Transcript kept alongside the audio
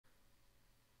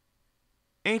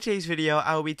In today's video,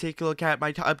 I will be taking a look at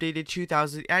my updated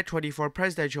 2024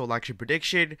 presidential election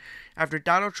prediction after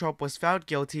Donald Trump was found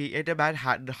guilty in the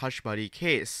Manhattan hush money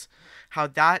case. How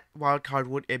that wildcard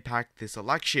would impact this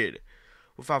election.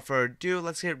 Without further ado,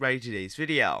 let's get right into today's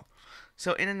video.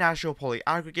 So in a national polling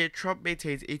aggregate, Trump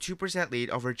maintains a 2% lead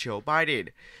over Joe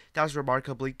Biden. That was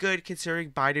remarkably good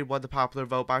considering Biden won the popular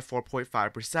vote by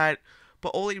 4.5%.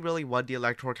 But only really won the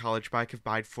Electoral College by a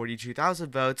combined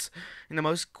 42,000 votes in the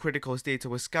most critical states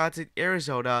of Wisconsin,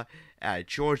 Arizona, and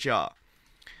Georgia.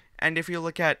 And if you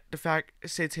look at the fact,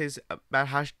 since his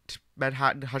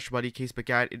Manhattan hush money case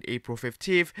began in April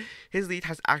 15th, his lead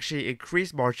has actually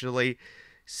increased marginally,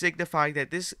 signifying that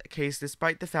this case,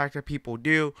 despite the fact that people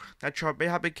knew that Trump may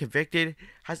have been convicted,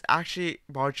 has actually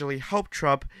marginally helped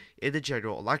Trump in the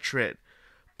general electorate.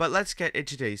 But let's get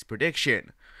into today's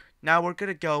prediction. Now we're going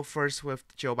to go first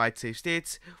with Joe Biden's safe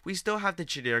states. We still have the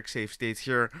generic safe states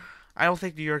here. I don't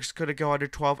think New York's going to go under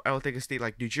 12. I don't think a state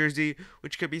like New Jersey,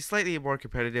 which could be slightly more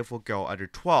competitive, will go under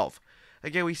 12.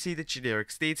 Again, we see the generic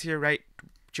states here, right?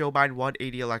 Joe Biden won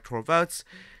 80 electoral votes.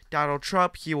 Donald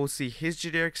Trump, he will see his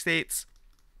generic states.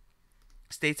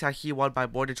 States that he won by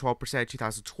more than 12% in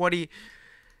 2020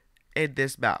 in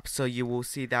this map. So you will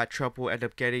see that Trump will end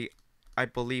up getting, I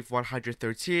believe,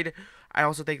 113. I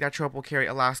also think that Trump will carry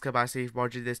Alaska by a safe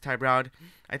margin this time around.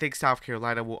 I think South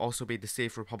Carolina will also be the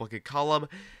safe Republican column.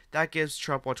 That gives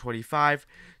Trump 125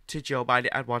 to Joe Biden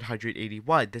at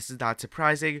 181. This is not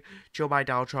surprising. Joe Biden and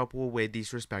Donald Trump will win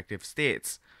these respective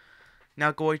states.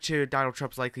 Now going to Donald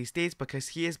Trump's likely states because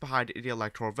he is behind in the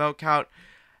electoral vote count.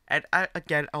 And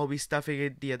again, I'll be stuffing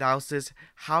in the analysis.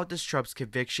 How does Trump's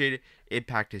conviction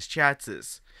impact his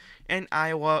chances? In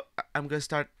Iowa, I'm going to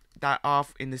start that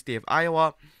off in the state of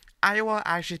Iowa. I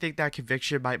actually think that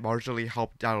conviction might marginally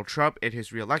help Donald Trump in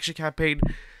his re-election campaign.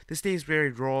 The state is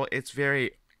very rural. A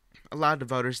lot of the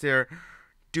voters there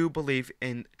do believe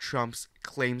in Trump's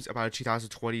claims about a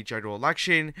 2020 general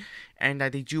election, and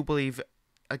that they do believe,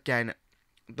 again,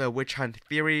 the witch hunt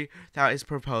theory that is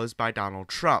proposed by Donald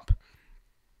Trump.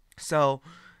 So,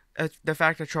 the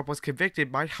fact that Trump was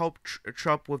convicted might help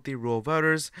Trump with the rural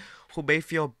voters who may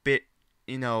feel a bit,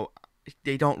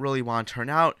 they don't really want to turn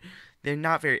out. They're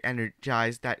not very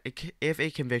energized that if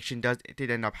a conviction did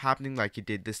end up happening like it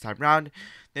did this time around,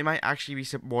 they might actually be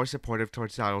more supportive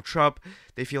towards Donald Trump.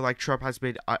 They feel like Trump has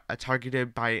been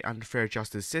targeted by an unfair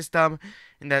justice system,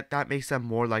 and that makes them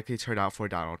more likely to turn out for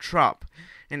Donald Trump.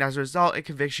 And as a result, a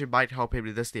conviction might help him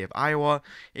in the state of Iowa,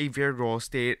 a very rural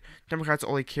state. Democrats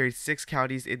only carried 6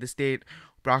 counties in the state.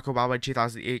 Barack Obama in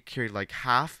 2008 carried like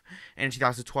half, and in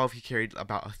 2012 he carried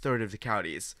about a third of the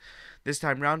counties. This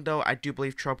time around, though, I do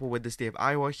believe Trump will win the state of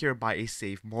Iowa here by a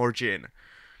safe margin.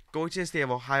 Going to the state of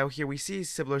Ohio here, we see a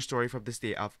similar story from the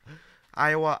state of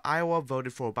Iowa. Iowa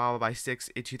voted for Obama by 6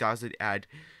 in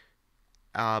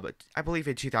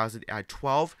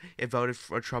 2012. It voted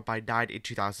for Trump by 9 in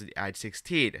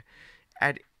 2016,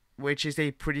 and which is a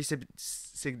pretty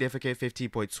significant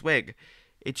 15-point swing.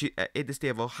 In the state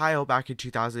of Ohio back in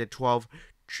 2012,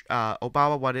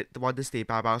 Obama won the state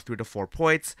by about 3 to 4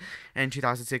 points, and in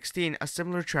 2016, a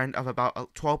similar trend of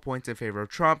about 12 points in favor of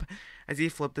Trump as he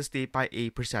flipped the state by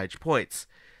 8 percentage points.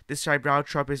 This time around,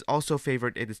 Trump is also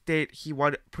favored in the state. He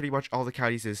won pretty much all the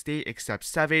counties in the state except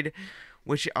 7,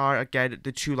 which are, again,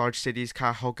 the 2 large cities,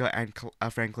 Cuyahoga and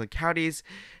Franklin counties,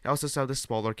 and also some of the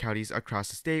smaller counties across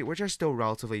the state, which are still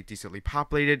relatively decently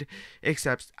populated,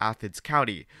 except Athens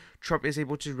County. Trump is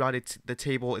able to run the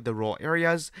table in the rural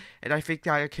areas, and I think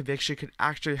that a conviction could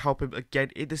actually help him again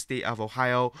in the state of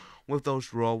Ohio with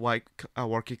those rural white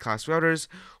working class voters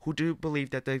who do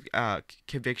believe that the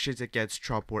convictions against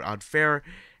Trump were unfair,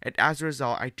 and as a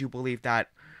result, I do believe that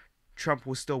Trump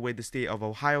will still win the state of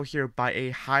Ohio here by a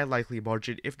high likely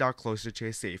margin, if not closer to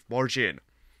a safe margin.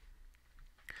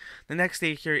 The next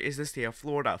state here is the state of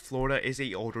Florida. Florida is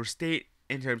an older state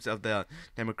in terms of the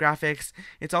demographics.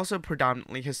 It's also a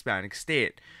predominantly Hispanic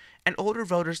state, and older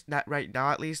voters, right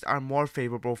now at least, are more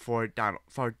favorable for Joe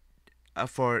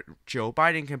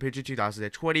Biden compared to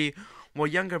 2020, while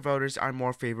younger voters are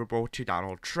more favorable to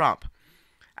Donald Trump.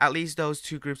 At least those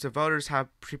two groups of voters have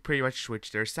pretty much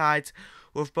switched their sides,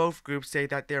 with both groups saying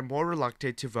that they're more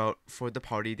reluctant to vote for the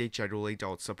party they generally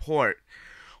don't support.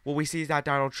 What we see is that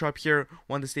Donald Trump here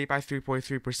won the state by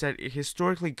 3.3%, a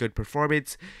historically good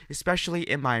performance, especially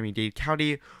in Miami-Dade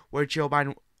County, where Joe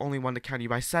Biden only won the county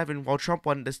by 7, while Trump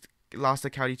lost the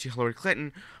county to Hillary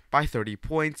Clinton by 30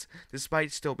 points,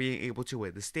 despite still being able to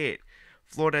win the state.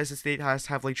 Florida as a state has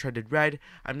heavily trended red.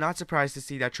 I'm not surprised to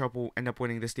see that Trump will end up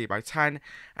winning the state by 10.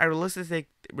 I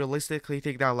realistically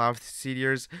think that a lot of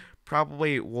seniors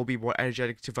probably will be more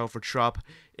energetic to vote for Trump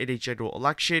in a general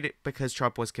election because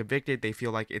Trump was convicted. They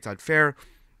feel like it's unfair.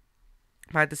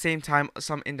 But at the same time,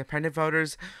 some independent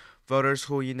voters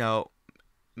who,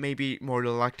 may be more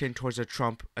reluctant towards a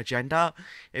Trump agenda,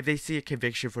 if they see a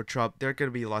conviction for Trump, they're going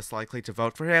to be less likely to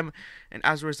vote for him. And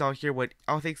as a result here, when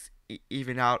all things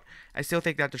even out, I still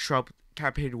think that the Trump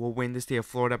campaign will win the state of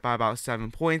Florida by about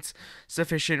 7 points,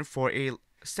 sufficient for a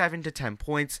 7 to 10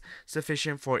 points,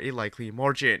 sufficient for a likely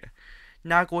margin.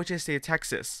 Now going to the state of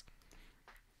Texas.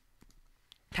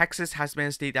 Texas has been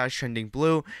a state that is trending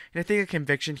blue, and I think a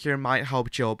conviction here might help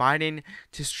Joe Biden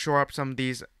to shore up some of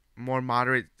these more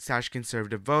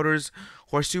moderate/conservative voters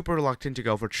who are super reluctant to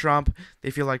go for Trump. They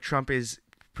feel like Trump is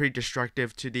pretty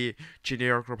destructive to the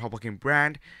generic Republican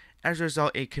brand. As a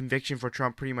result, a conviction for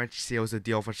Trump pretty much seals the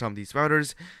deal for some of these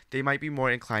voters. They might be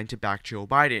more inclined to back Joe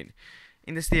Biden.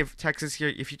 In the state of Texas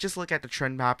here, if you just look at the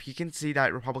trend map, you can see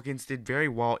that Republicans did very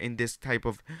well in this type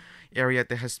of area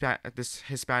at this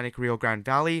Hispanic Rio Grande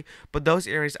Valley, but those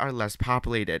areas are less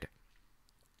populated.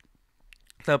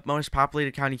 The most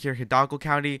populated county here, Hidalgo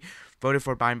County, voted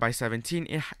for Biden by 17.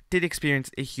 It did experience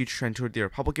a huge trend toward the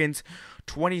Republicans,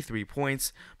 23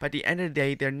 points. But at the end of the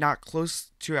day, they're not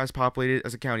close to as populated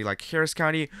as a county like Harris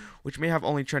County, which may have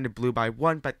only trended blue by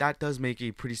 1, but that does make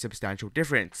a pretty substantial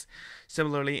difference.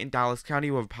 Similarly, in Dallas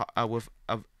County, with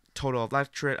a total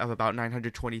electorate of about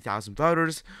 920,000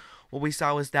 voters, what we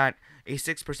saw was that a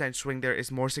 6% swing there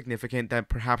is more significant than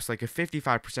perhaps like a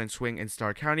 55% swing in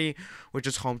Starr County, which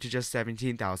is home to just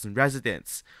 17,000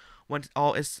 residents. When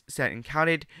all is said and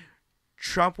counted,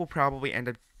 Trump will probably end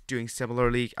up doing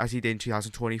similarly as he did in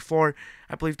 2024.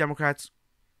 I believe Democrats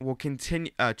will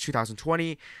continue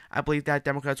 2020. I believe that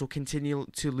Democrats will continue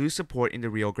to lose support in the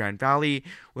Rio Grande Valley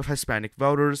with Hispanic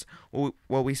voters.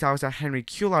 What we saw was that Henry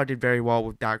Cuellar did very well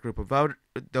with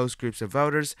those groups of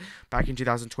voters back in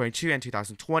 2022 and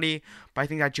 2020. But I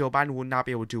think that Joe Biden will not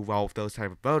be able to do well with those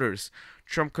type of voters.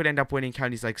 Trump could end up winning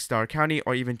counties like Starr County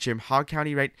or even Jim Hogg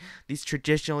County, right? These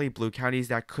traditionally blue counties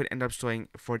that could end up swinging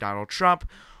for Donald Trump,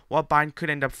 while Biden could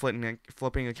end up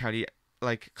flipping a county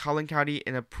like Collin County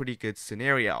in a pretty good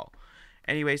scenario.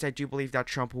 Anyways, I do believe that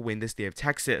Trump will win the state of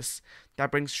Texas. That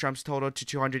brings Trump's total to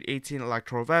 218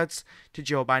 electoral votes to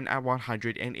Joe Biden at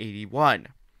 181.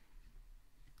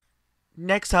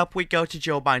 Next up, we go to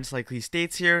Joe Biden's likely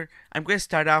states here. I'm going to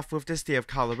start off with the state of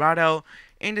Colorado.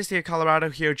 In the state of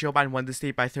Colorado here, Joe Biden won the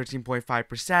state by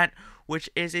 13.5%, which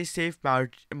is a safe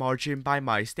margin by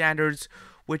my standards,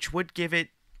 which would give it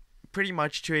pretty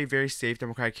much to a very safe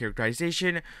Democratic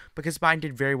characterization because Biden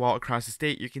did very well across the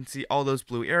state. You can see all those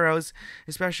blue arrows,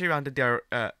 especially around the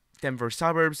Denver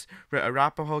suburbs,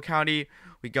 Arapahoe County.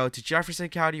 We go to Jefferson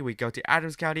County, we go to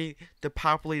Adams County, the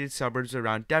populated suburbs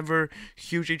around Denver,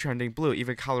 hugely trending blue.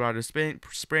 Even Colorado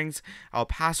Springs, El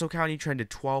Paso County trended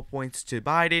 12 points to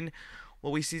Biden.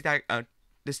 What we see is that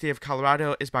the state of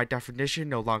Colorado is by definition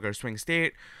no longer a swing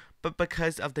state, but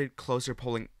because of the closer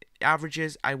polling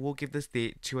averages, I will give the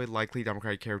state to a likely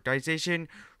Democratic characterization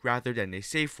rather than a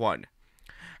safe one.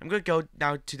 I'm going to go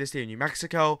now to the state of New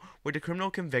Mexico, where the criminal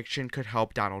conviction could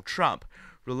help Donald Trump,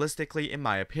 realistically in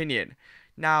my opinion.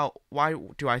 Now, why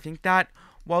do I think that?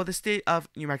 Well, the state of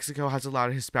New Mexico has a lot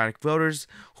of Hispanic voters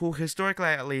who historically,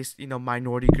 at least,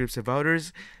 minority groups of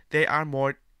voters, they are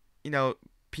more,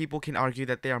 people can argue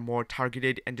that they are more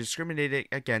targeted and discriminated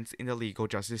against in the legal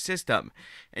justice system,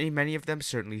 and many of them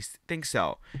certainly think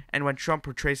so. And when Trump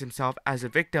portrays himself as a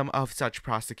victim of such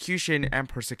prosecution and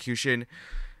persecution,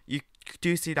 you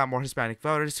do see that more Hispanic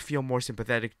voters feel more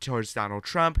sympathetic towards Donald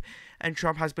Trump, and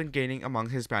Trump has been gaining among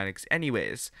Hispanics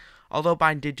anyways. Although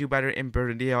Biden did do better in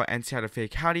Bernalillo and Santa Fe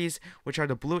counties, which are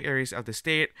the blue areas of the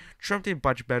state, Trump did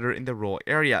much better in the rural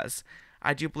areas.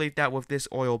 I do believe that with this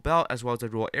oil belt as well as the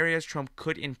rural areas, Trump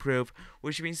could improve,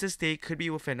 which means the state could be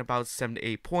within about 7 to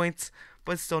 8 points,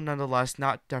 but still nonetheless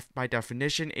not by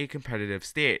definition a competitive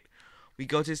state. We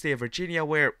go to the state of Virginia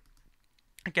where,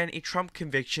 again, a Trump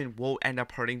conviction will end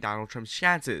up hurting Donald Trump's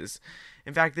chances.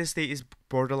 In fact, this state is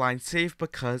borderline safe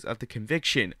because of the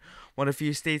conviction. One of the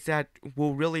few states that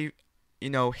will really,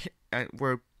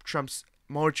 where Trump's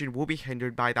margin will be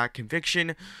hindered by that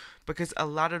conviction, because a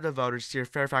lot of the voters here,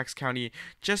 Fairfax County,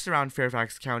 just around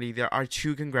Fairfax County, there are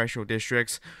 2 congressional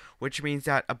districts, which means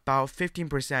that about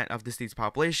 15% of the state's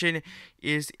population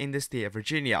is in the state of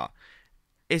Virginia.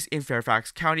 is in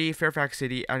Fairfax County, Fairfax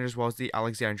City, and as well as the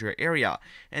Alexandria area.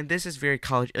 And this is a very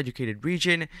college-educated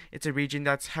region. It's a region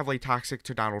that's heavily toxic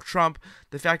to Donald Trump.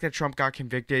 The fact that Trump got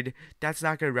convicted, that's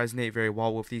not going to resonate very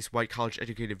well with these white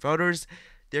college-educated voters.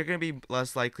 They're going to be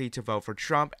less likely to vote for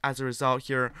Trump. As a result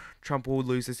here, Trump will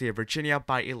lose the state of Virginia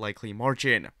by a likely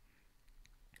margin.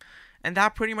 And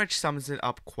that pretty much sums it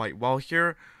up quite well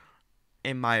here,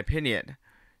 in my opinion.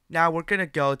 Now we're going to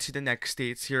go to the next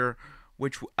states here,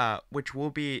 which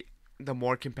will be the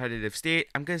more competitive state.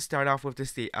 I'm going to start off with the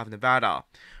state of Nevada.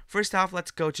 First off,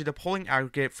 let's go to the polling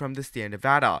aggregate from the state of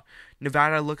Nevada.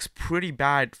 Nevada looks pretty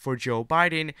bad for Joe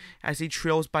Biden as he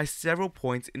trails by several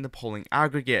points in the polling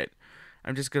aggregate.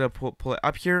 I'm just going to pull it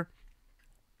up here.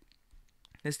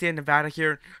 The state of Nevada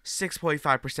here,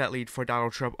 6.5% lead for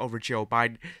Donald Trump over Joe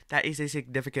Biden. That is a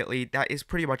significant lead. That is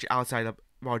pretty much outside the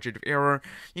margin of error.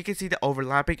 You can see the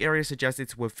overlapping area suggests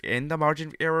it's within the margin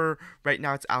of error. Right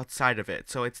now it's outside of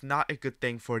it, so it's not a good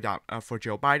thing for Joe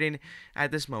Biden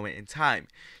at this moment in time.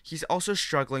 He's also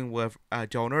struggling with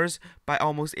donors by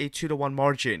almost a 2-to-1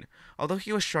 margin. Although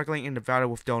he was struggling in Nevada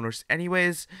with donors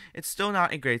anyways, it's still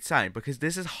not a great sign because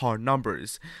this is hard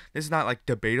numbers. This is not like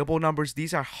debatable numbers.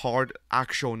 These are hard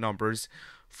actual numbers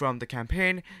from the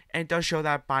campaign, and it does show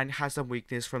that Biden has some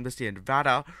weakness from the state of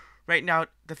Nevada. Right now,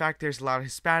 the fact there's a lot of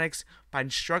Hispanics,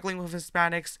 Biden's struggling with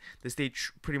Hispanics, the state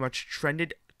pretty much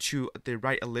trended to the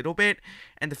right a little bit,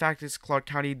 and the fact is Clark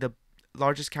County, the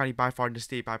largest county by far in the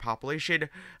state by population,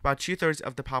 about 2/3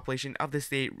 of the population of the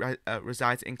state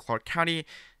resides in Clark County.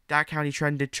 That county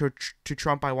trended to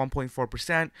Trump by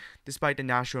 1.4%, despite the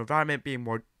national environment being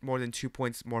more than 2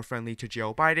 points more friendly to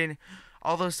Joe Biden.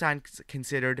 All those signs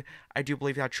considered, I do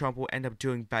believe that Trump will end up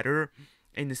doing better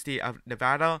in the state of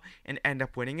Nevada and end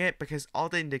up winning it because all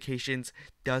the indications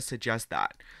does suggest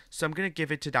that. So I'm going to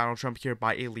give it to Donald Trump here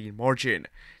by a lead margin.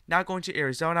 Now going to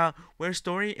Arizona, where the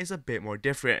story is a bit more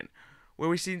different. Where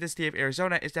we see in the state of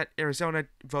Arizona is that Arizona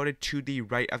voted to the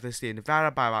right of the state of Nevada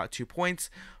by about 2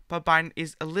 points, but Biden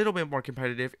is a little bit more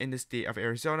competitive in the state of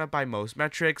Arizona by most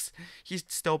metrics. He's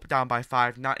still down by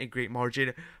 5, not a great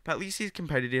margin, but at least he's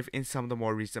competitive in some of the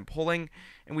more recent polling,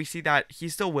 and we see that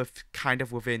he's still kind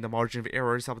of within the margin of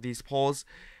error of some of these polls.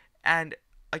 And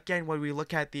again, when we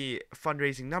look at the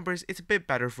fundraising numbers, it's a bit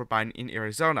better for Biden in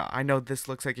Arizona. I know this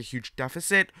looks like a huge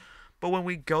deficit, but when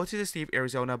we go to the state of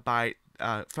Arizona by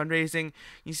fundraising,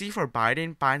 you see for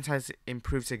Biden has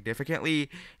improved significantly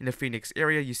in the Phoenix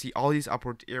area. You see all these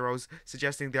upward arrows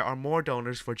suggesting there are more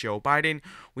donors for Joe Biden.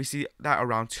 We see that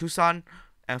around Tucson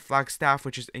and Flagstaff,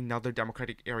 which is another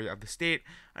Democratic area of the state.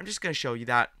 I'm just going to show you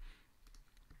that.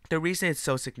 The reason it's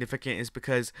so significant is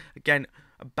because, again,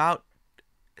 about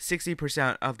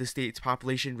 60% of the state's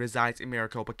population resides in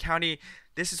Maricopa County.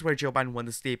 This is where Joe Biden won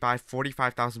the state by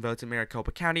 45,000 votes in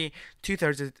Maricopa County.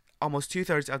 Almost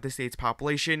two-thirds of the state's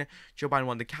population. Joe Biden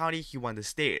won the county, he won the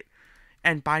state.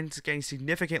 And Biden's getting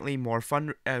significantly more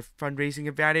fundraising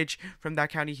advantage from that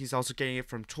county. He's also getting it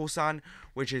from Tucson,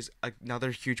 which is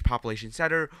another huge population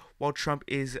center, while Trump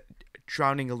is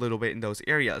drowning a little bit in those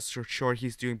areas. So sure,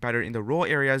 he's doing better in the rural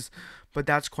areas, but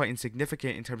that's quite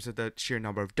insignificant in terms of the sheer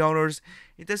number of donors.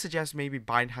 It does suggest maybe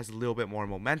Biden has a little bit more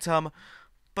momentum,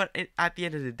 but at the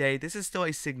end of the day, this is still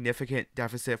a significant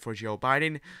deficit for Joe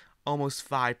Biden. Almost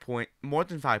more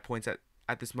than 5 points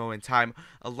at this moment in time,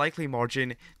 a likely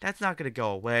margin that's not going to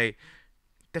go away.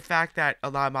 The fact that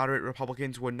a lot of moderate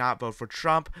Republicans would not vote for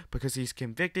Trump because he's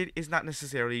convicted is not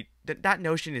necessarily, that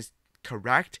notion is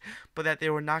correct, but that they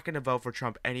were not going to vote for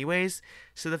Trump anyways.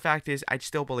 So the fact is, I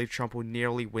still believe Trump will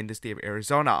nearly win the state of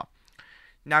Arizona.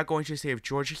 Now going to the state of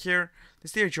Georgia here. The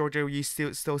state of Georgia, you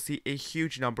still see a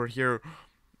huge number here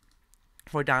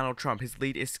for Donald Trump. His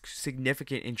lead is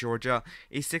significant in Georgia,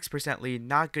 a 6% lead,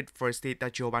 not good for a state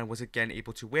that Joe Biden was again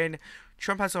able to win.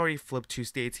 Trump has already flipped 2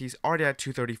 states. He's already at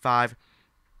 235.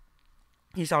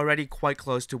 He's already quite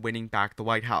close to winning back the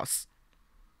White House.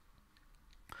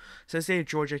 So the state of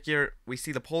Georgia here, we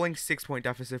see the polling 6-point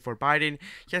deficit for Biden.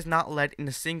 He has not led in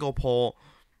a single poll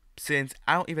since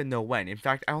I don't even know when. In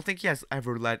fact, I don't think he has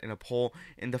ever led in a poll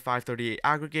in the FiveThirtyEight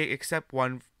aggregate except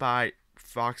one by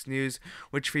Fox News,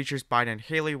 which features Biden and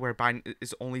Haley, where Biden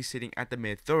is only sitting at the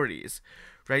mid-30s,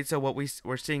 right? So what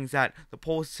we're seeing is that the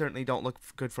polls certainly don't look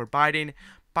good for Biden.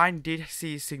 Biden did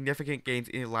see significant gains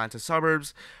in Atlanta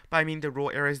suburbs, but I mean the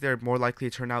rural areas, they're more likely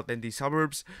to turn out than the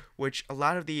suburbs, which a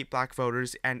lot of the black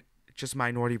voters and just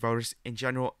minority voters in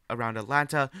general around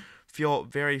Atlanta feel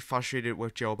very frustrated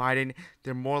with Joe Biden.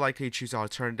 They're more likely to choose an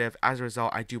alternative. As a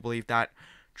result, I do believe that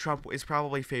Trump is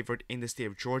probably favored in the state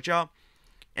of Georgia.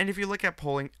 And if you look at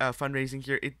polling fundraising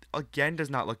here, it again does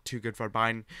not look too good for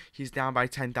Biden. He's down by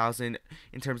 10,000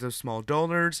 in terms of small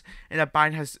donors, and that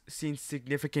Biden has seen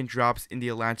significant drops in the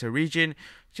Atlanta region.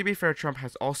 To be fair, Trump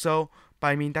has also, but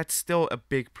I mean that's still a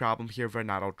big problem here for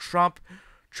Donald Trump.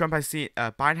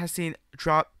 Biden has seen a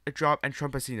drop, and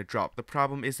Trump has seen a drop. The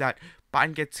problem is that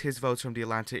Biden gets his votes from the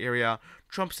Atlanta area.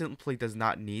 Trump simply does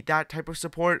not need that type of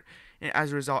support, and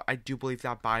as a result, I do believe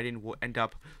that Biden will end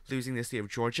up losing the state of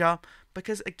Georgia.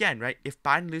 Because again, right, if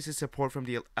Biden loses support from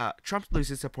Trump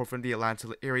loses support from the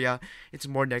Atlanta area, it's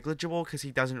more negligible because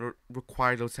he doesn't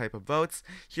require those type of votes.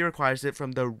 He requires it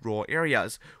from the rural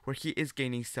areas where he is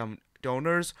gaining some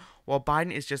donors, while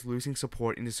Biden is just losing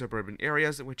support in the suburban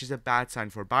areas, which is a bad sign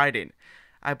for Biden.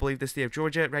 I believe the state of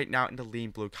Georgia right now in the lean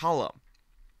blue column.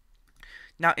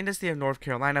 Now, in the state of North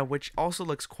Carolina, which also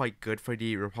looks quite good for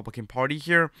the Republican Party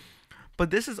here, but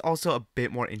this is also a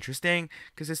bit more interesting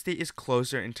because the state is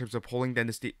closer in terms of polling than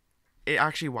the state. It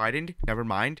actually widened, never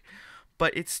mind,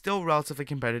 but it's still relatively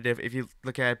competitive if you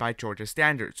look at it by Georgia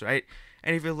standards, right?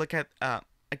 And if you look at,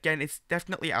 again, it's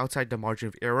definitely outside the margin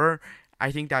of error.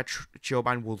 I think that Joe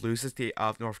Biden will lose the state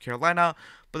of North Carolina,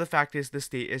 but the fact is the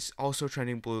state is also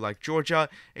trending blue like Georgia,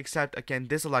 except, again,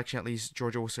 this election at least,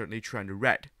 Georgia will certainly trend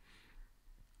red.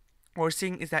 What we're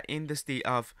seeing is that in the state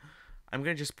of, I'm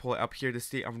going to just pull it up here, the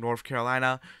state of North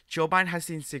Carolina, Joe Biden has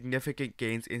seen significant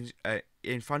gains in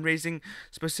fundraising,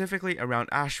 specifically around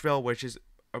Asheville, which is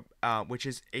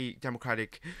a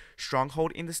Democratic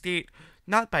stronghold in the state.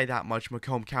 Not by that much,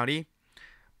 Macomb County,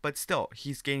 but still,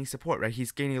 he's gaining support, right?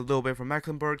 He's gaining a little bit from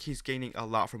Mecklenburg, he's gaining a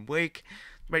lot from Wake,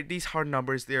 right? These hard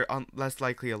numbers, they're less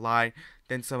likely a lie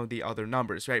than some of the other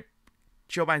numbers, right?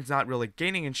 Joe Biden's not really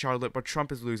gaining in Charlotte, but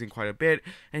Trump is losing quite a bit,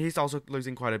 and he's also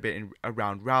losing quite a bit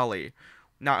around Raleigh.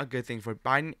 Not a good thing for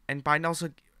Biden, and Biden also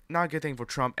not a good thing for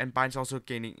Trump, and Biden's also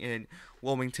gaining in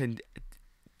Wilmington,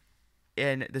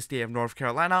 in the state of North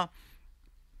Carolina.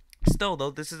 Still,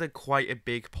 though, this is quite a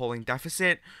big polling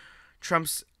deficit.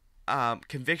 Trump's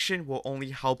conviction will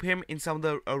only help him in some of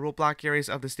the rural black areas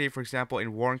of the state. For example,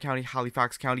 in Warren County,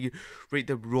 Halifax County, rate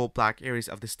the rural black areas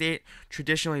of the state.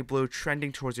 Traditionally blue,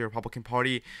 trending towards the Republican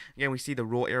Party. Again, we see the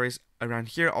rural areas around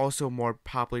here also more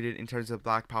populated in terms of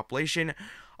black population.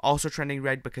 Also trending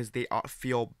red because they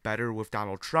feel better with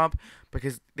Donald Trump,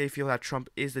 because they feel that Trump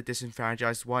is the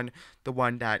disenfranchised one, the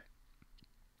one that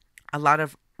a lot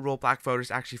of rural black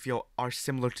voters actually feel are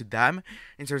similar to them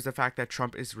in terms of the fact that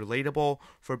Trump is relatable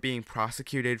for being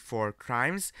prosecuted for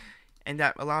crimes, and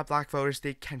that a lot of black voters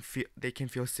they can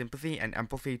feel sympathy and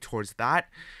empathy towards that.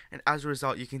 And as a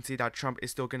result, you can see that Trump is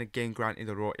still going to gain ground in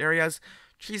the rural areas.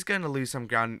 He's going to lose some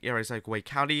ground in areas like Wake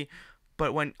County,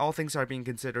 but when all things are being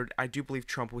considered, I do believe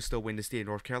Trump will still win the state of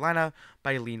North Carolina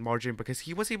by a lean margin, because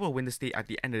he was able to win the state at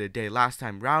the end of the day last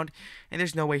time round, and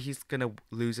there's no way he's going to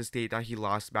lose a state that he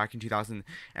lost back in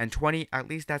 2020. At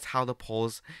least that's how the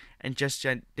polls and just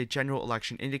the general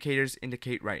election indicators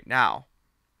indicate right now.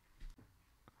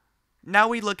 Now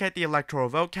we look at the electoral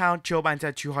vote count. Joe Biden's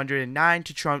at 209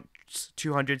 to Trump's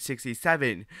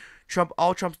 267.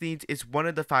 All Trump needs is one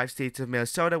of the 5 states of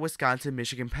Minnesota, Wisconsin,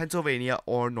 Michigan, Pennsylvania,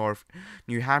 or North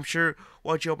New Hampshire,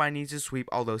 while Joe Biden needs to sweep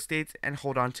all those states and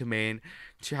hold on to Maine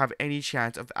to have any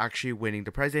chance of actually winning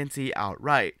the presidency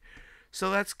outright. So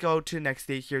let's go to the next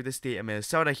state here, the state of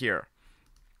Minnesota here.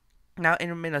 Now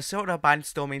in Minnesota, Biden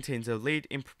still maintains a lead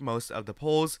in most of the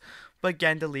polls, but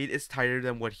again, the lead is tighter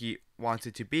than what he wants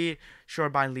it to be. Sure,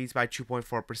 Biden leads by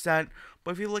 2.4%,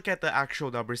 but if you look at the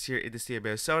actual numbers here in the state of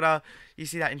Minnesota, you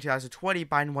see that in 2020,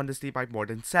 Biden won the state by more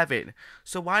than 7.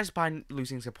 So why is Biden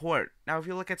losing support? Now, if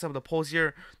you look at some of the polls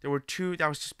here, there were 2 that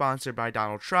was sponsored by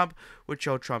Donald Trump, which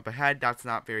showed Trump ahead. That's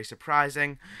not very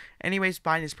surprising. Anyways,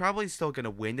 Biden is probably still going to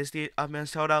win the state of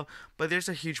Minnesota, but there's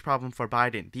a huge problem for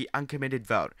Biden, the uncommitted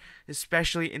vote,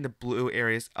 especially in the blue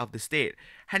areas of the state.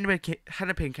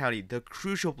 Hennepin County, the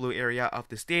crucial blue area of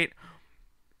the state,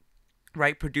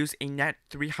 right, produced a net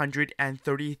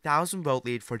 330,000 vote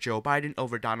lead for Joe Biden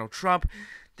over Donald Trump.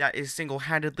 That is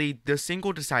single-handedly the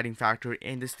single deciding factor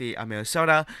in the state of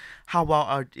Minnesota. How well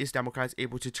are Democrats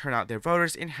able to turn out their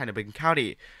voters in Hennepin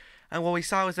County? And what we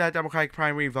saw was that Democratic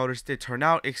primary voters did turn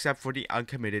out, except for the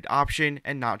uncommitted option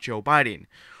and not Joe Biden.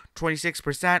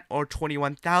 26% or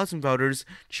 21,000 voters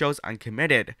chose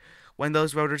uncommitted. When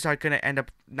those voters are going to end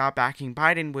up not backing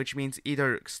Biden, which means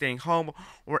either staying home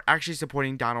or actually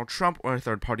supporting Donald Trump or a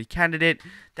third-party candidate,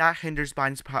 that hinders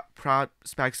Biden's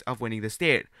prospects of winning the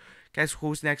state. Guess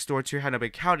who's next door to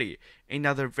Hennepin County?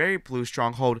 Another very blue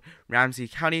stronghold, Ramsey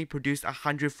County, produced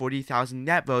 140,000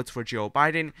 net votes for Joe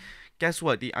Biden. Guess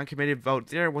what? The uncommitted vote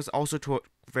there was also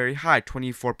very high,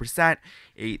 24%,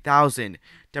 8,000.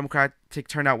 Democratic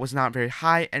turnout was not very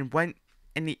high, and when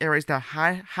in the areas that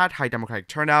had high Democratic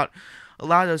turnout, a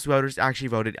lot of those voters actually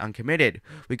voted uncommitted.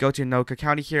 We go to Anoka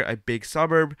County here, a big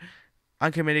suburb.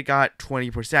 Uncommitted got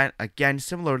 20%, again,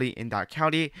 similarly in that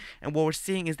county. And what we're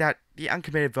seeing is that the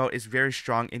uncommitted vote is very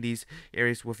strong in these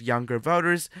areas with younger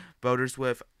voters, voters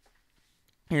with,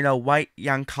 white,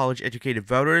 young, college-educated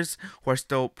voters who are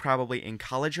still probably in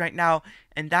college right now.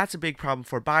 And that's a big problem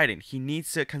for Biden. He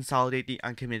needs to consolidate the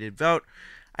uncommitted vote.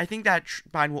 I think that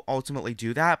Biden will ultimately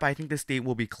do that, but I think the state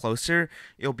will be closer.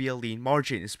 It'll be a lean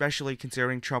margin, especially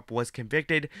considering Trump was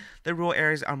convicted. The rural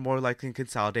areas are more likely to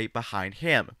consolidate behind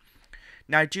him.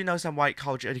 Now, I do know some white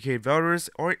college-educated voters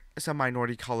or some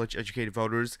minority college-educated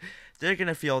voters. They're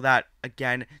gonna feel that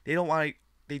again. They don't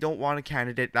want a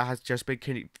candidate that has just been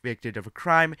convicted of a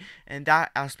crime, and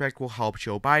that aspect will help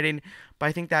Joe Biden. But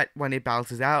I think that when it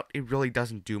balances out, it really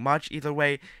doesn't do much either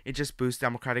way. It just boosts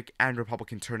Democratic and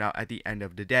Republican turnout at the end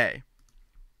of the day.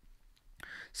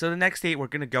 So the next state we're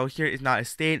going to go here is not a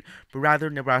state, but rather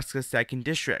Nebraska's 2nd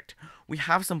District. We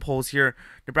have some polls here.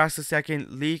 Nebraska's 2nd,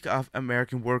 League of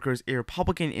American Workers, a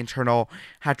Republican internal,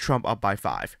 had Trump up by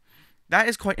 5. That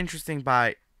is quite interesting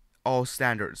by all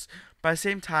standards. But at the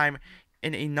same time,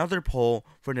 in another poll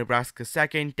for Nebraska's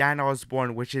 2nd, Dan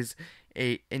Osborne, which is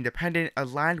a independent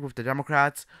aligned with the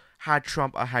Democrats, had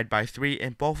Trump ahead by 3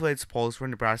 in both of its polls for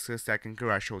Nebraska's 2nd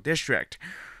Congressional District,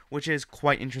 which is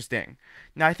quite interesting.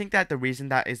 Now, I think that the reason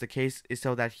that is the case is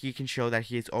so that he can show that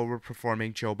he is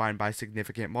overperforming Joe Biden by a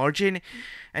significant margin.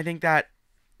 I think that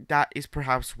is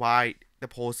perhaps why the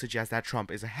polls suggest that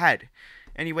Trump is ahead.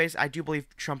 Anyways, I do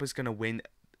believe Trump is going to win.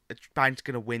 Biden's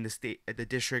going to win the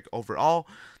district overall.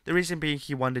 The reason being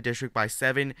he won the district by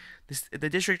 7. The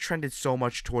district trended so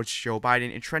much towards Joe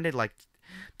Biden. It trended like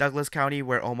Douglas County,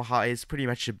 where Omaha is pretty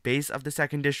much the base of the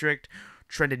 2nd District,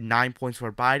 trended 9 points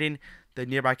for Biden. The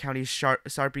nearby county,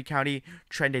 Sarpy County,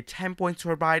 trended 10 points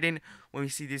for Biden. When we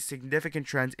see these significant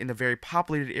trends in the very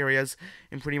populated areas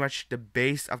in pretty much the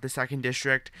base of the 2nd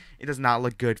District, it does not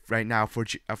look good right now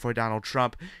for Donald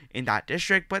Trump in that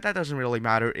district, but that doesn't really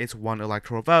matter. It's one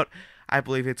electoral vote. I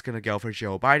believe it's going to go for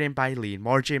Joe Biden by lean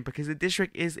margin because the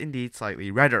district is indeed slightly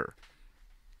redder.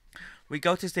 We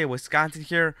go to state Wisconsin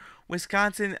here.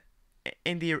 Wisconsin,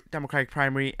 in the Democratic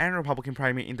primary and Republican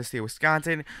primary in the state of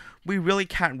Wisconsin, we really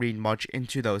can't read much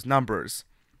into those numbers.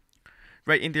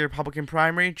 Right, in the Republican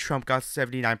primary, Trump got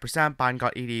 79%, Biden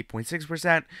got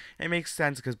 88.6%. It makes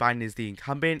sense because Biden is the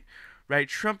incumbent. Right,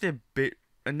 Trump did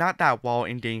not that well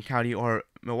in Dane County or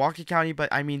Milwaukee County, but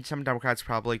I mean some Democrats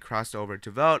probably crossed over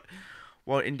to vote.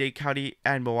 While in Dane County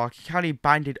and Milwaukee County,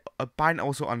 Biden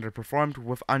also underperformed,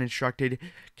 with uninstructed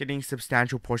getting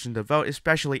substantial portions of the vote,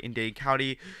 especially in Dane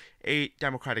County, a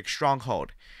Democratic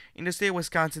stronghold. In the state of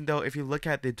Wisconsin, though, if you look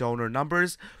at the donor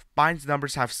numbers, Biden's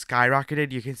numbers have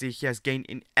skyrocketed. You can see he has gained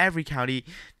in every county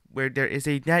where there is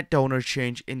a net donor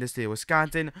change in the state of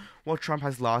Wisconsin, while Trump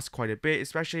has lost quite a bit,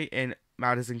 especially in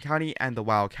Madison County and the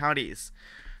Wild counties.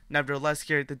 Nevertheless,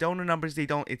 here, the donor numbers, they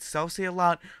don't itself say a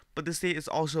lot, but the state is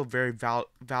also very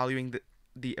valuing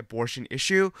the abortion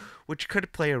issue, which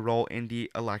could play a role in the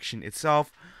election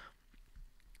itself.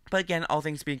 But again, all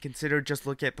things being considered, just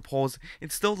look at the polls.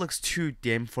 It still looks too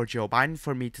dim for Joe Biden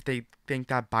for me to think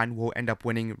that Biden will end up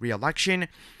winning re-election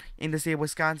in the state of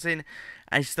Wisconsin.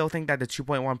 I still think that the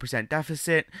 2.1%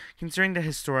 deficit, considering the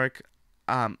historic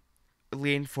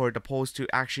lean for the polls to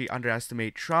actually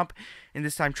underestimate Trump, and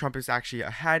this time Trump is actually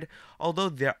ahead. Although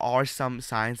there are some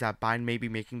signs that Biden may be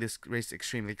making this race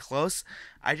extremely close,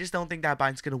 I just don't think that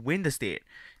Biden's going to win the state.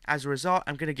 As a result,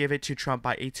 I'm going to give it to Trump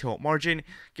by a tilt margin,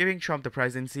 giving Trump the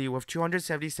presidency with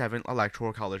 277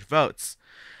 electoral college votes.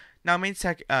 Now, Maine's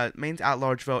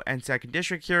at-large vote and 2nd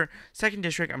District here. 2nd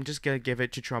District, I'm just going to give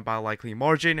it to Trump by a likely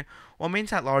margin. While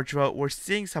Maine's at-large vote, we're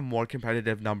seeing some more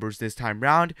competitive numbers this time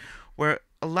round, where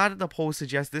a lot of the polls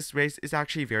suggest this race is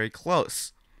actually very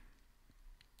close.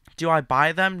 Do I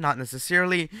buy them? Not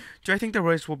necessarily. Do I think the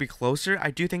race will be closer? I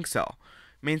do think so.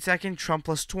 Maine 2nd, Trump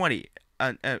plus 20.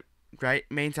 Right?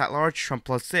 Maine's at large, Trump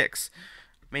plus 6.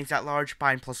 Maine's at large,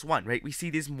 Biden plus 1, right? We see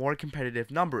these more competitive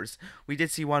numbers. We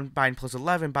did see one Biden plus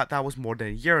 11, but that was more than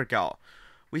a year ago.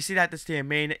 We see that the state of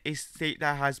Maine, a state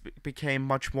that has became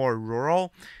much more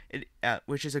rural,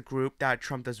 which is a group that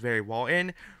Trump does very well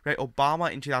in, right? Obama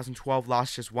in 2012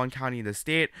 lost just one county in the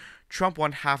state. Trump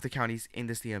won half the counties in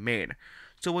the state of Maine.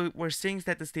 So we're seeing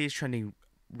that the state is trending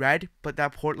red, but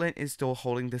that Portland is still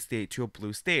holding the state to a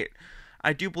blue state.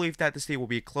 I do believe that the state will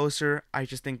be closer. I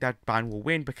just think that Biden will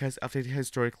win because of his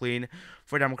historic lean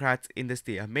for Democrats in the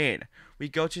state of Maine. We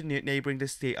go to neighboring the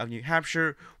state of New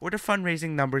Hampshire, where the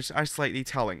fundraising numbers are slightly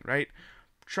telling, right?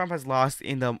 Trump has lost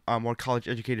in the more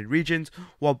college-educated regions,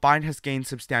 while Biden has gained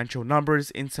substantial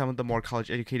numbers in some of the more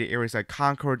college-educated areas like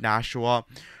Concord, Nashua,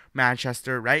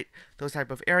 Manchester, right? Those type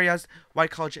of areas.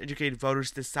 White college-educated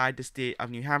voters decide the state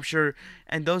of New Hampshire,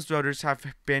 and those voters have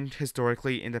been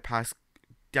historically in the past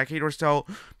decade or so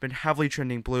been heavily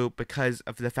trending blue because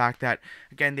of the fact that,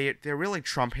 again, they're really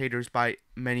Trump haters by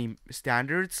many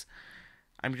standards.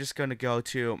 I'm just going to go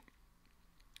to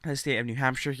the state of New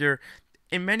Hampshire here.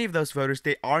 In many of those voters,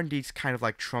 they are indeed kind of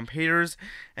like Trump haters,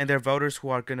 and they're voters who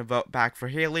are going to vote back for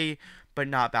Haley, but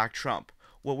not back Trump.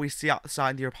 What we saw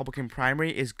in the Republican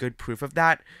primary is good proof of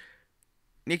that.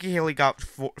 Nikki Haley got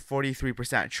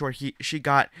 43%. Sure, she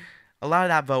got a lot of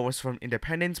that vote was from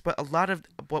independents, but a lot of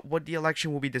what the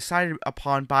election will be decided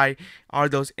upon by are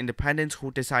those independents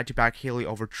who decide to back Haley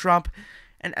over Trump.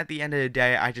 And at the end of the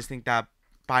day, I just think that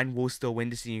Biden will still win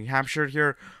this in New Hampshire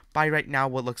here by right now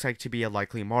what looks like to be a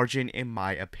likely margin, in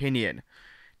my opinion.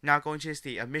 Now going to the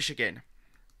state of Michigan.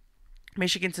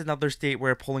 Michigan's another state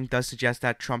where polling does suggest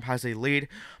that Trump has a lead,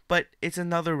 but it's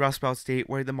another Rust Belt state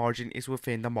where the margin is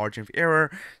within the margin of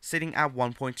error, sitting at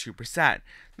 1.2%.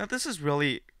 Now this is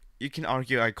really, you can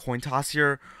argue a coin toss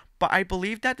here, but I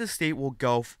believe that the state will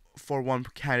go for one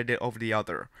candidate over the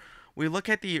other. We look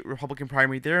at the Republican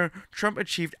primary there, Trump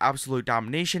achieved absolute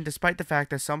domination despite the fact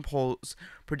that some polls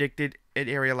predicted an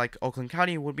area like Oakland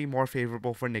County would be more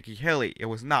favorable for Nikki Haley. It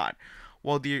was not.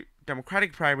 While the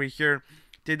Democratic primary here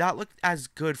did not look as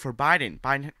good for Biden.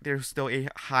 There's still a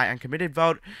high uncommitted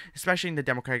vote, especially in the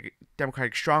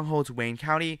Democratic strongholds, Wayne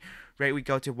County, right? We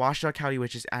go to Washtenaw County,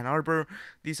 which is Ann Arbor.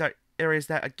 These are areas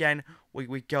that, again,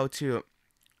 we go to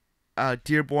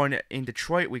Dearborn in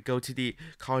Detroit. We go to the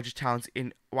college towns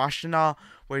in Washtenaw,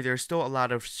 where there's still a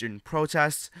lot of student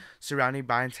protests surrounding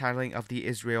Biden's handling of the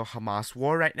Israel-Hamas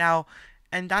war right now.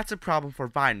 And that's a problem for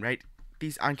Biden, right?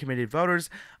 These uncommitted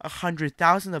voters,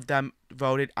 100,000 of them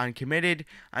voted uncommitted.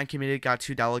 Uncommitted got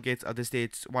 2 delegates of the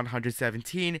state's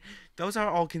 117. Those are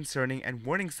all concerning and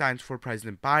warning signs for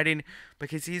President Biden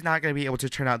because he's not going to be able to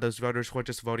turn out those voters who are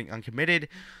just voting uncommitted.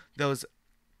 Those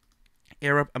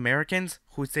Arab Americans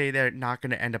who say they're not going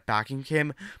to end up backing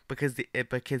him because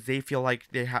they feel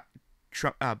like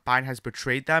Biden has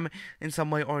betrayed them in some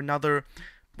way or another.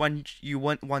 When you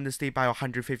won the state by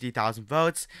 150,000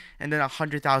 votes, and then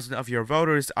 100,000 of your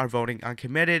voters are voting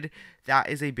uncommitted, that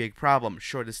is a big problem.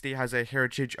 Sure, the state has a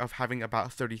heritage of having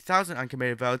about 30,000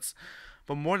 uncommitted votes,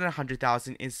 but more than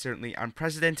 100,000 is certainly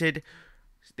unprecedented.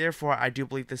 Therefore, I do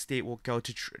believe the state will go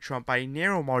to Trump by a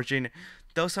narrow margin,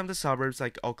 though some of the suburbs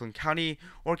like Oakland County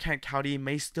or Kent County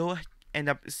may still end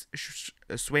up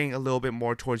swaying a little bit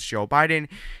more towards Joe Biden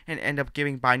and end up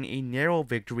giving Biden a narrow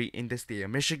victory in the state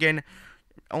of Michigan.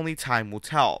 Only time will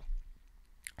tell.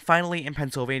 Finally, in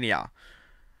Pennsylvania.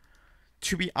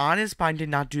 To be honest, Biden did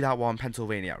not do that well in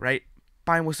Pennsylvania, right?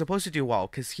 Biden was supposed to do well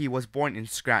because he was born in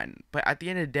Scranton. But at the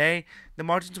end of the day, the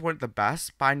margins weren't the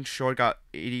best. Biden sure got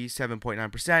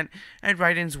 87.9%, and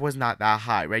write-ins was not that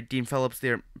high, right? Dean Phillips,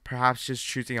 they're perhaps just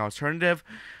choosing an alternative.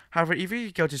 However, if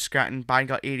you go to Scranton, Biden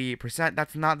got 88%.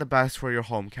 That's not the best for your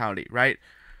home county, right?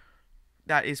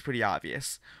 That is pretty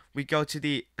obvious. We go to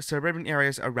the suburban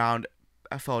areas around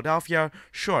Philadelphia.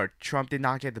 Sure, Trump did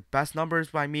not get the best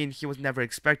numbers, but I mean, he was never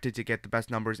expected to get the best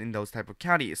numbers in those type of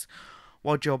counties.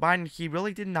 While Joe Biden, he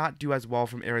really did not do as well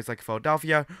from areas like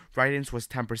Philadelphia. Write-ins was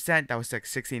 10%. That was like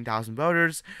 16,000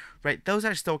 voters, right? Those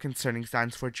are still concerning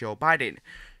signs for Joe Biden.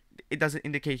 It doesn't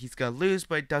indicate he's going to lose,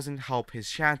 but it doesn't help his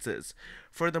chances.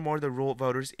 Furthermore, the rural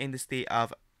voters in the state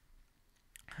of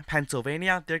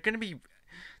Pennsylvania, they're going to be,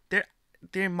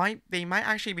 they might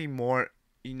actually be more,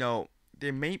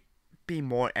 they may be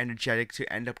more energetic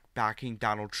to end up backing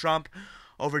Donald Trump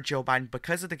over Joe Biden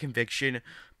because of the conviction.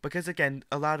 Because again,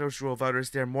 a lot of those rural voters,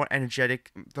 they're more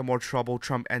energetic the more trouble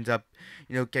Trump ends up,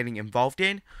 getting involved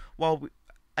in. While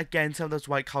again, some of those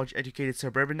white college educated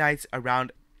suburbanites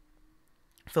around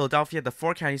Philadelphia, the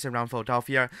 4 counties around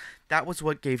Philadelphia, that was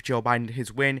what gave Joe Biden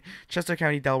his win. Chester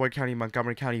County, Delaware County,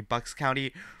 Montgomery County, Bucks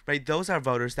County, right? Those are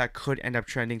voters that could end up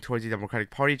trending towards the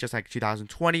Democratic Party, just like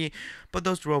 2020. But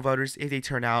those rural voters, if they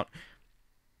turn out,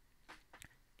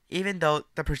 even though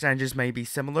the percentages may be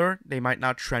similar, they might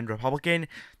not trend Republican.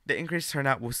 The increased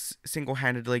turnout will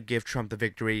single-handedly give Trump the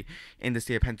victory in the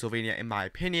state of Pennsylvania, in my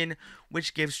opinion,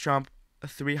 which gives Trump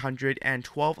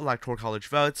 312 electoral college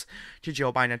votes to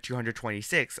Joe Biden at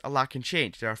 226. A lot can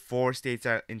change. There are 4 states that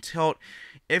are in tilt.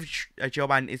 If Joe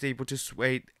Biden is able to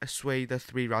sway the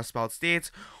 3 Rust Belt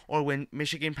states, or win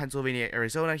Michigan, Pennsylvania,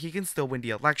 Arizona, he can still win the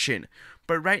election.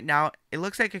 But right now, it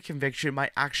looks like a conviction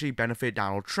might actually benefit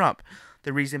Donald Trump.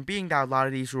 The reason being that a lot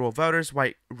of these rural voters,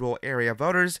 white rural area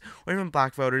voters, or even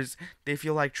black voters, they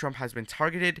feel like Trump has been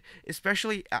targeted,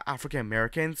 especially African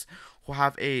Americans who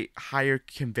have a higher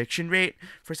conviction rate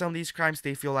for some of these crimes.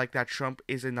 They feel like that Trump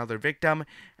is another victim,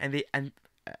 and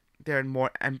they're more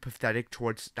empathetic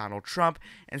towards Donald Trump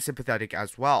and sympathetic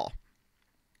as well.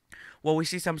 Well, we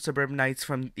see some suburbanites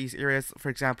from these areas. For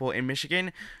example, in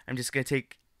Michigan, I'm just going to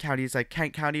take counties like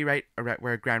Kent County, right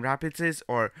where Grand Rapids is,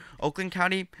 or Oakland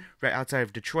County, right outside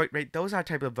of Detroit, right? Those are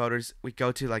type of voters. We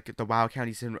go to like the wild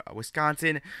counties in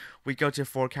Wisconsin. We go to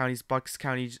 4 counties, Bucks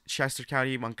County, Chester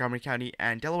County, Montgomery County,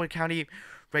 and Delaware County.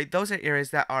 Right, those are areas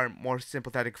that are more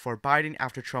sympathetic for Biden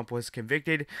after Trump was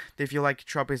convicted. They feel like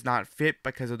Trump is not fit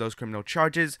because of those criminal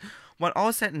charges. When all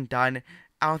is said and done,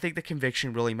 I don't think the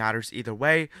conviction really matters either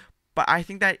way, but I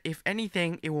think that if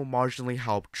anything, it will marginally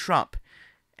help Trump.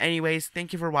 Anyways,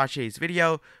 thank you for watching today's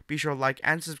video. Be sure to like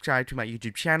and subscribe to my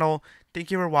YouTube channel.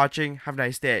 Thank you for watching. Have a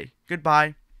nice day.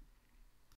 Goodbye.